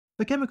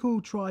The chemical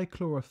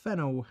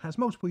trichlorophenol has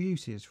multiple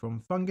uses, from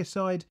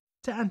fungicide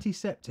to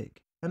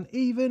antiseptic and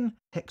even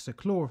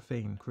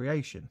hexachlorophene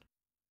creation.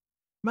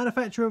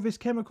 Manufacture of this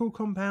chemical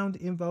compound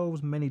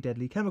involves many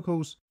deadly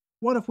chemicals,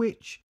 one of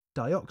which,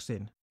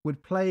 dioxin,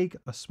 would plague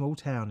a small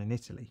town in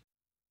Italy.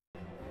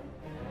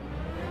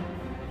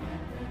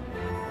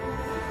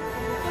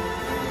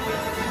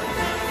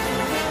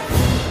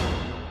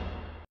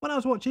 When I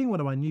was watching one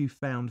of my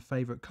newfound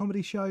favourite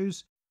comedy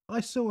shows, I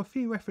saw a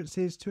few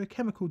references to a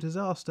chemical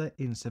disaster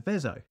in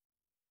Seveso,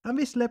 and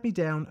this led me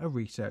down a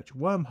research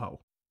wormhole.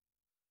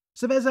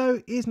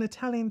 Seveso is an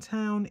Italian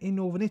town in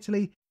northern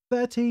Italy,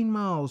 13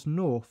 miles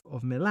north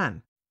of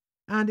Milan,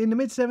 and in the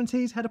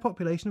mid-70s had a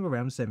population of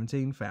around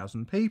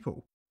 17,000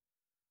 people.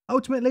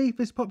 Ultimately,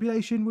 this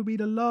population would be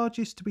the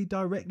largest to be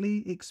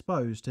directly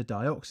exposed to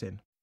dioxin.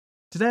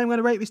 Today I'm going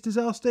to rate this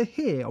disaster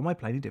here on my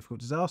Plainly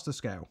Difficult Disaster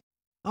Scale.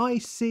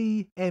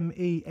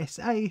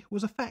 ICMESA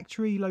was a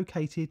factory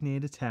located near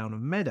the town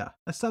of Meda,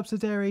 a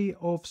subsidiary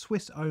of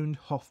Swiss-owned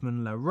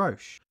Hoffmann La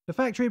Roche. The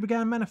factory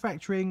began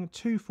manufacturing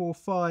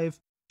 2,4,5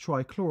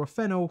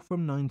 trichlorophenol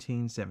from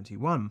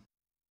 1971.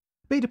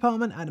 B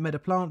department at the Meda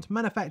plant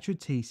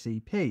manufactured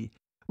TCP,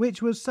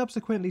 which was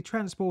subsequently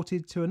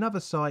transported to another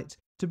site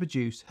to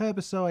produce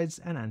herbicides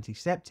and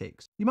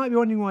antiseptics. You might be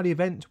wondering why the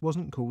event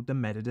wasn't called the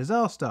Meda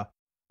disaster.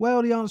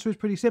 Well, the answer is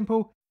pretty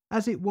simple,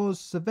 as it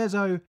was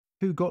Seveso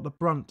who got the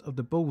brunt of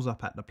the balls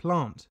up at the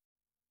plant.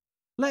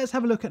 Let's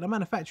have a look at the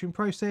manufacturing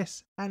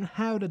process and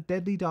how the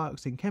deadly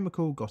dioxin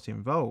chemical got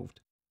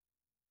involved.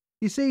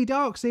 You see,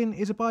 dioxin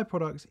is a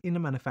byproduct in the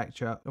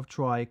manufacture of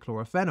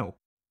trichlorophenol.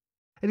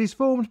 It is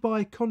formed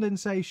by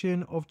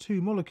condensation of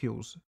two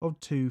molecules of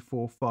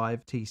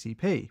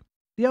 2,4,5-TCP.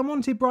 The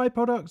unwanted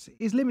byproduct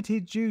is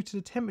limited due to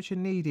the temperature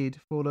needed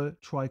for the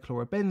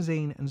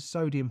trichlorobenzene and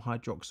sodium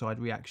hydroxide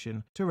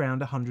reaction to around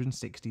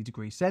 160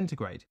 degrees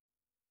centigrade.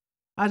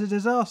 As a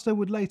disaster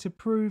would later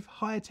prove,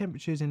 higher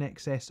temperatures in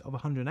excess of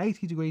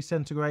 180 degrees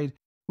centigrade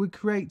would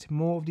create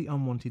more of the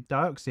unwanted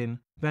dioxin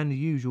than the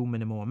usual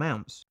minimal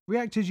amounts.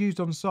 Reactors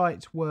used on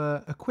site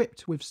were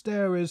equipped with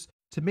stirrers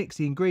to mix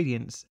the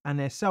ingredients and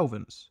their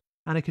solvents,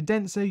 and a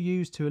condenser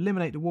used to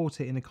eliminate the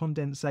water in the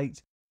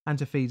condensate and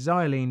to feed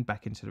xylene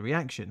back into the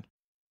reaction.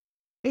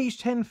 Each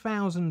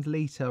 10,000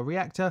 litre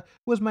reactor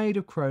was made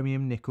of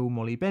chromium nickel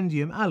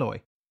molybdenum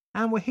alloy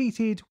and were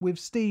heated with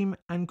steam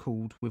and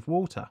cooled with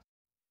water.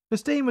 The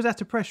steam was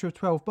at a pressure of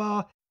 12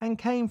 bar and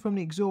came from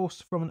the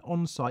exhaust from an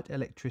on-site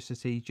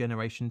electricity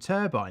generation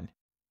turbine.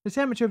 The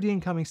temperature of the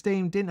incoming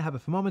steam didn't have a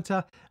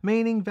thermometer,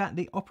 meaning that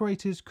the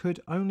operators could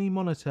only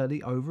monitor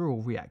the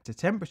overall reactor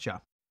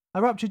temperature.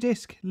 A rupture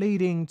disc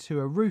leading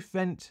to a roof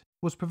vent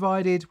was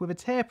provided with a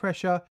tear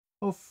pressure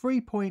of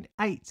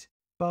 3.8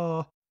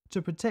 bar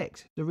to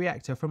protect the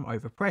reactor from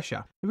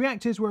overpressure. The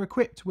reactors were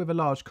equipped with a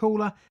large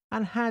cooler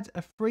and had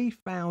a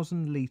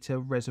 3,000 litre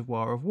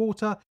reservoir of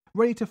water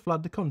ready to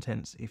flood the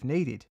contents if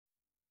needed.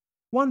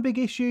 One big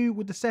issue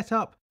with the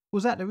setup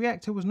was that the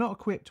reactor was not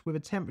equipped with a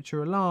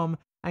temperature alarm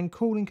and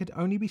cooling could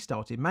only be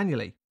started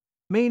manually,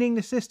 meaning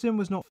the system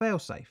was not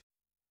fail-safe.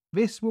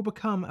 This will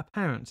become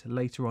apparent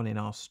later on in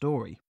our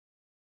story.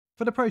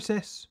 For the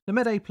process, the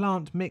Meda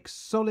plant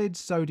mixed solid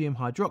sodium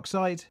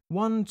hydroxide,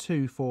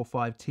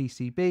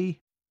 1,2,4,5-TCB,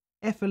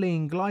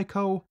 ethylene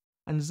glycol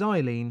and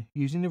xylene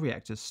using the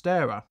reactor's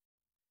stirrer.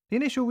 The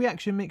initial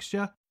reaction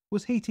mixture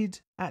was heated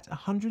at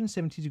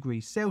 170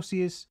 degrees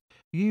Celsius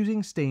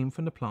using steam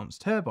from the plant's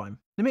turbine.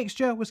 The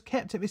mixture was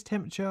kept at this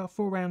temperature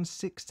for around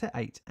 6 to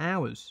 8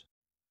 hours.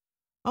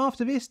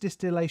 After this,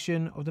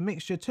 distillation of the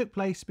mixture took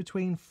place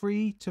between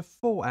 3 to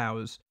 4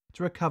 hours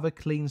to recover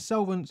clean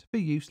solvent for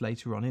use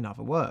later on in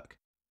other work.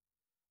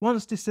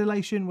 Once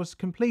distillation was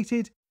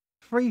completed,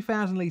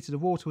 3,000 litres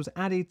of water was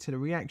added to the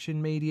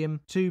reaction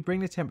medium to bring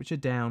the temperature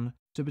down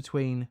to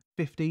between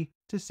 50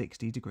 to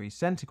 60 degrees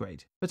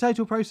centigrade. The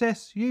total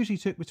process usually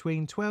took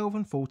between 12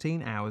 and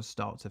 14 hours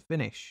start to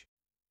finish.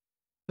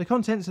 The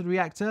contents of the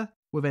reactor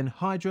were then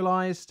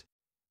hydrolyzed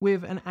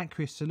with an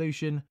aqueous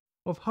solution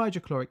of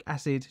hydrochloric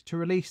acid to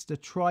release the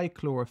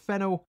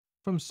trichlorophenol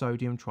from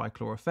sodium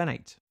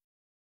trichlorophate.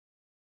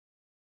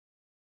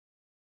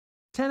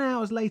 10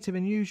 hours later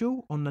than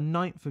usual, on the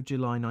 9th of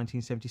July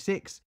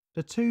 1976,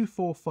 the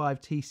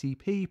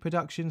 2,4,5-TCP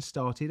production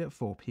started at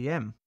 4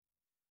 p.m.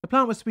 The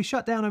plant was to be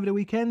shut down over the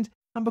weekend,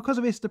 and because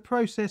of this the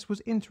process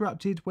was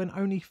interrupted when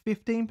only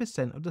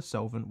 15% of the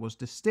solvent was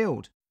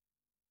distilled.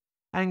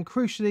 And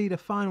crucially, the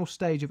final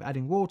stage of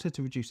adding water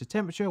to reduce the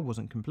temperature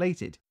wasn't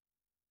completed.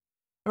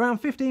 Around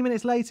 15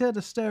 minutes later,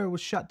 the stirrer was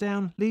shut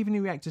down, leaving the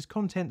reactor's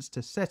contents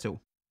to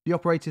settle. The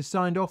operators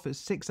signed off at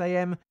 6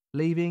 a.m,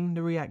 leaving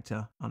the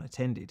reactor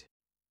unattended.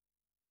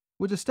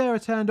 With the stirrer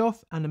turned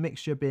off and the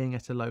mixture being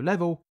at a low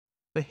level,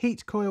 the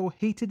heat coil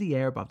heated the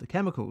air above the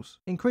chemicals,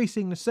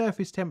 increasing the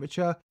surface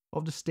temperature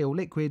of the still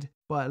liquid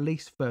by at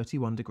least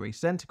 31 degrees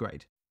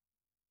centigrade.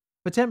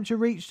 The temperature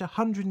reached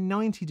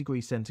 190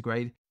 degrees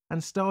centigrade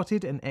and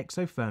started an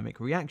exothermic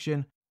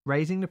reaction,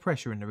 raising the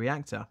pressure in the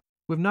reactor.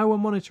 With no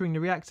one monitoring the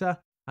reactor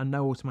and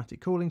no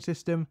automatic cooling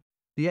system,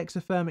 the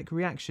exothermic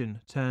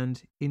reaction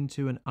turned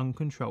into an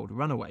uncontrolled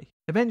runaway.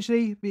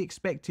 Eventually, the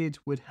expected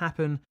would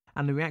happen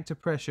and the reactor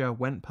pressure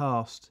went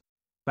past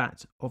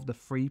that of the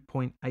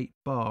 3.8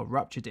 bar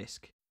rupture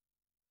disk.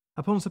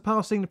 Upon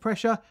surpassing the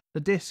pressure, the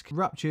disk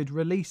ruptured,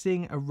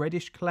 releasing a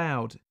reddish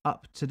cloud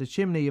up to the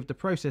chimney of the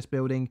process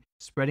building,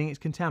 spreading its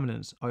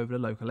contaminants over the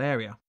local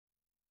area.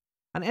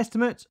 An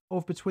estimate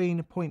of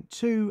between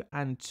 0.2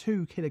 and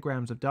 2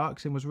 kilograms of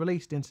dioxin was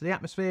released into the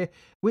atmosphere,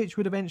 which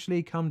would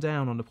eventually come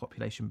down on the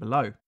population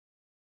below.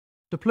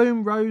 The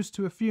plume rose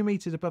to a few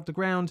meters above the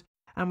ground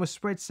and was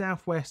spread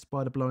southwest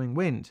by the blowing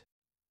wind.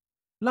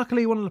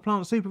 Luckily, one of the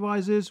plant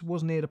supervisors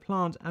was near the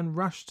plant and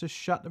rushed to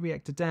shut the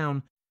reactor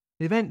down.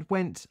 The event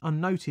went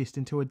unnoticed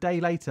until a day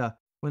later,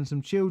 when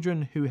some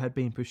children who had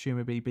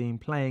presumably been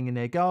playing in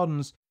their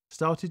gardens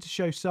started to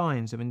show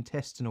signs of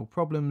intestinal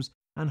problems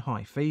and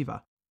high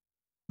fever.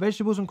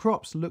 Vegetables and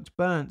crops looked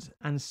burnt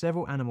and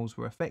several animals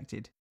were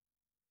affected.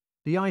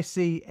 The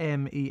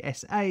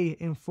ICMESA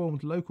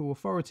informed local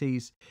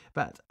authorities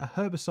that a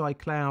herbicide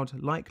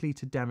cloud likely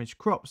to damage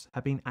crops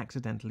had been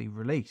accidentally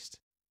released.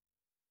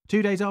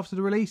 2 days after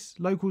the release,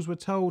 locals were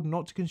told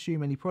not to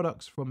consume any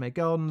products from their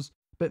gardens,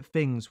 but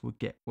things would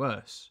get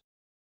worse.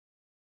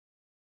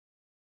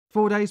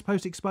 4 days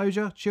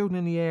post-exposure, children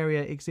in the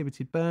area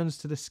exhibited burns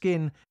to the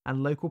skin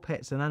and local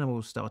pets and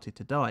animals started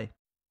to die.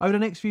 Over the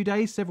next few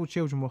days, several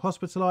children were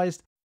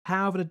hospitalised.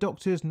 However, the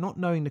doctors, not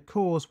knowing the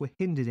cause, were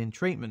hindered in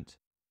treatment.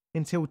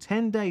 Until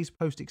 10 days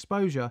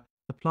post-exposure,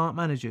 the plant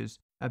managers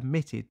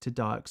admitted to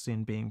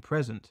dioxin being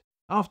present.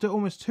 After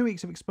almost 2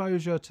 weeks of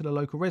exposure to the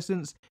local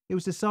residents, it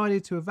was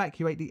decided to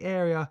evacuate the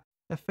area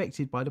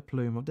affected by the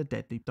plume of the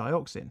deadly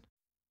dioxin.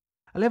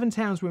 11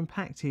 towns were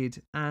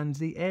impacted and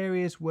the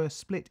areas were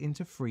split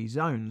into 3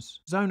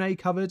 zones. Zone A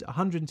covered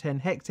 110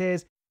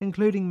 hectares,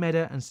 including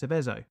Meda and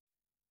Seveso,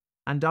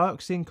 and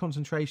dioxin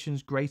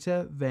concentrations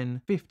greater than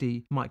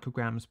 50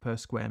 micrograms per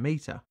square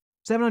metre.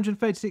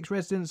 736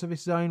 residents of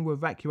this zone were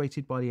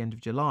evacuated by the end of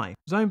July.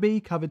 Zone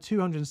B covered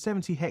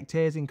 270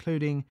 hectares,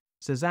 including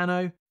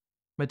Cesano,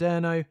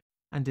 Maderno,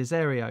 and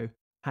Deserio,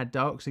 had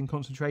dioxin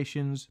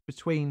concentrations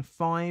between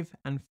 5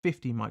 and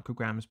 50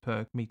 micrograms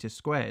per metre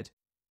squared.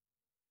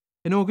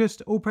 In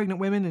August, all pregnant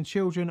women and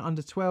children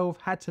under 12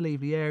 had to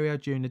leave the area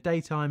during the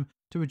daytime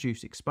to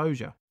reduce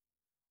exposure.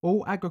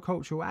 All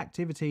agricultural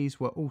activities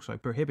were also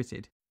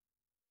prohibited.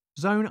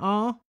 Zone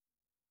R,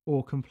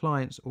 or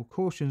Compliance or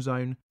Caution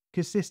Zone,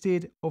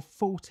 consisted of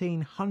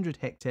 1,400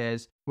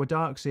 hectares where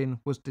dioxin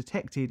was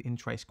detected in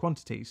trace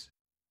quantities,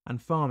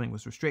 and farming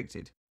was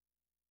restricted.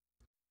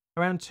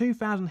 Around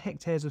 2,000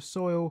 hectares of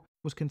soil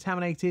was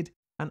contaminated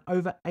and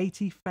over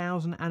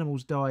 80,000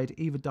 animals died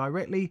either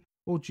directly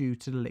or due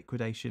to the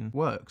liquidation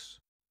works.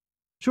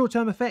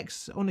 Short-term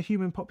effects on the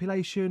human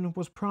population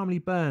was primarily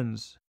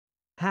burns.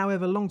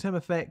 However, long-term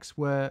effects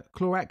were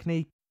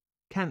chloracne,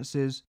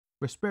 cancers,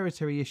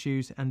 respiratory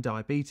issues and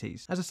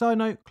diabetes. As a side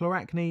note,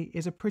 chloracne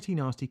is a pretty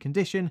nasty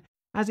condition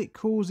as it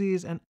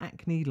causes an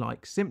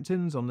acne-like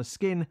symptoms on the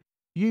skin,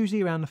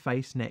 usually around the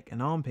face, neck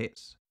and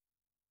armpits.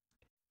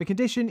 The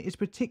condition is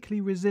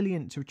particularly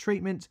resilient to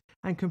treatment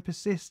and can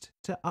persist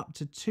to up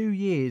to 2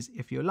 years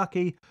if you're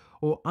lucky,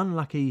 or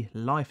unlucky,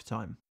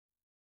 lifetime.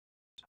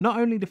 Not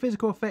only the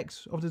physical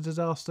effects of the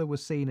disaster were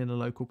seen in the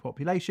local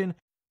population,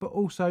 but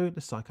also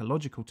the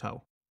psychological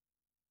toll.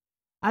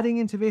 Adding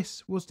into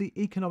this was the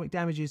economic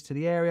damages to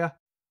the area.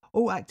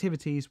 All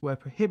activities were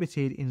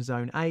prohibited in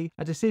Zone A,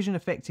 a decision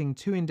affecting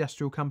 2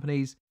 industrial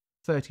companies,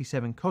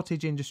 37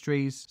 cottage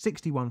industries,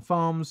 61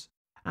 farms,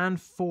 and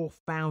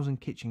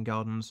 4,000 kitchen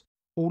gardens,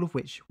 all of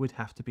which would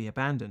have to be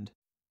abandoned.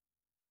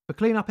 The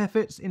clean-up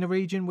efforts in the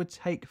region would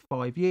take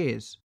 5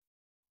 years.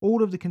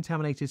 All of the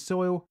contaminated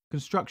soil,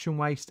 construction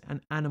waste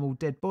and animal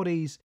dead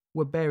bodies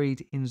were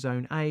buried in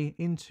Zone A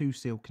in 2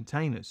 sealed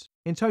containers.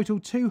 In total,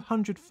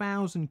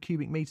 200,000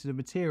 cubic metres of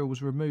material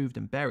was removed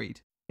and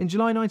buried. In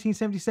July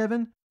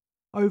 1977,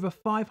 over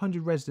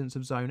 500 residents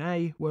of Zone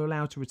A were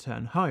allowed to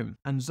return home,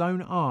 and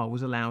Zone R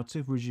was allowed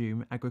to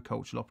resume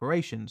agricultural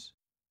operations.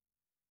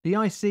 The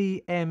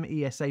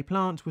ICMESA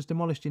plant was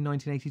demolished in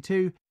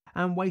 1982,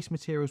 and waste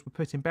materials were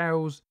put in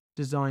barrels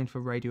designed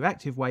for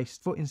radioactive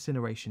waste for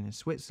incineration in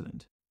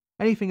Switzerland.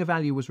 Anything of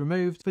value was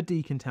removed for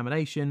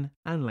decontamination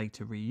and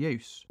later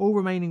reuse. All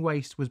remaining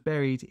waste was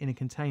buried in a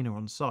container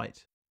on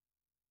site.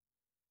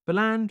 The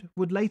land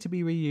would later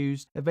be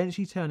reused,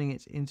 eventually turning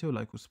it into a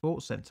local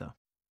sports centre.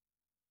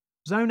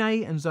 Zone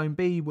A and Zone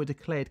B were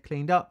declared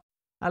cleaned up,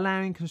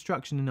 allowing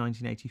construction in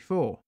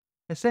 1984,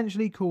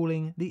 essentially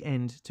calling the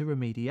end to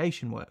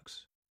remediation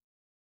works.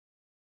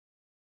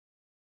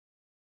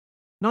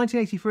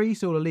 1983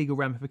 saw the legal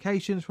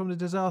ramifications from the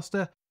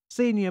disaster.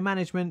 Senior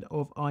management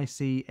of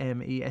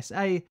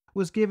ICMESA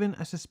was given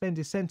a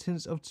suspended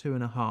sentence of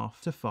 2.5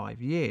 to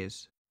 5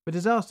 years. The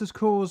disaster's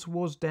cause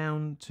was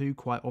down to,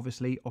 quite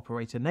obviously,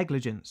 operator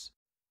negligence,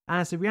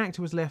 as the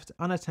reactor was left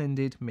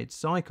unattended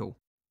mid-cycle.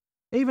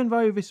 Even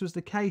though this was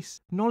the case,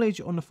 knowledge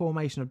on the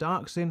formation of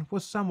dioxin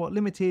was somewhat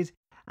limited,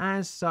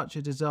 as such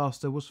a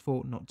disaster was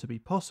thought not to be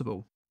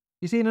possible.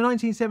 You see, in the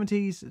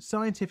 1970s,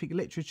 scientific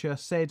literature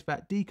said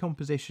that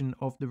decomposition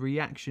of the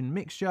reaction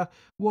mixture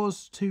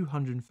was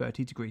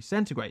 230 degrees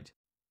centigrade.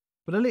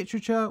 But the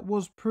literature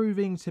was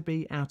proving to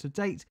be out of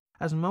date,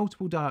 as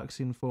multiple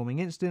dioxin forming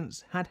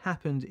incidents had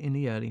happened in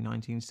the early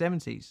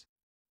 1970s.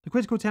 The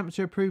critical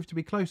temperature proved to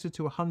be closer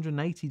to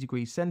 180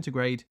 degrees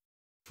centigrade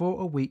for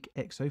a weak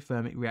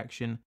exothermic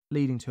reaction,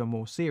 leading to a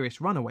more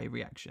serious runaway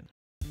reaction.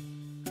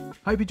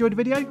 Hope you enjoyed the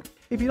video.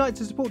 If you'd like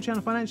to support the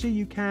channel financially,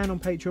 you can on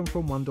Patreon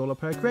from $1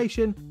 per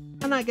creation,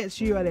 and that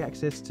gets you early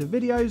access to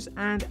videos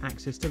and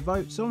access to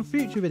votes on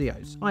future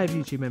videos. I have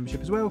YouTube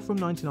membership as well from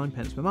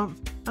 99p per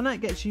month, and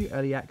that gets you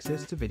early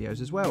access to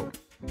videos as well.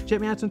 Check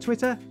me out on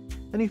Twitter,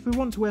 and if you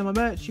want to wear my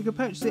merch, you can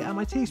purchase it at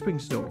my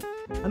Teespring store.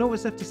 And all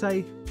that's left to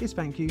say is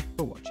thank you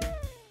for watching.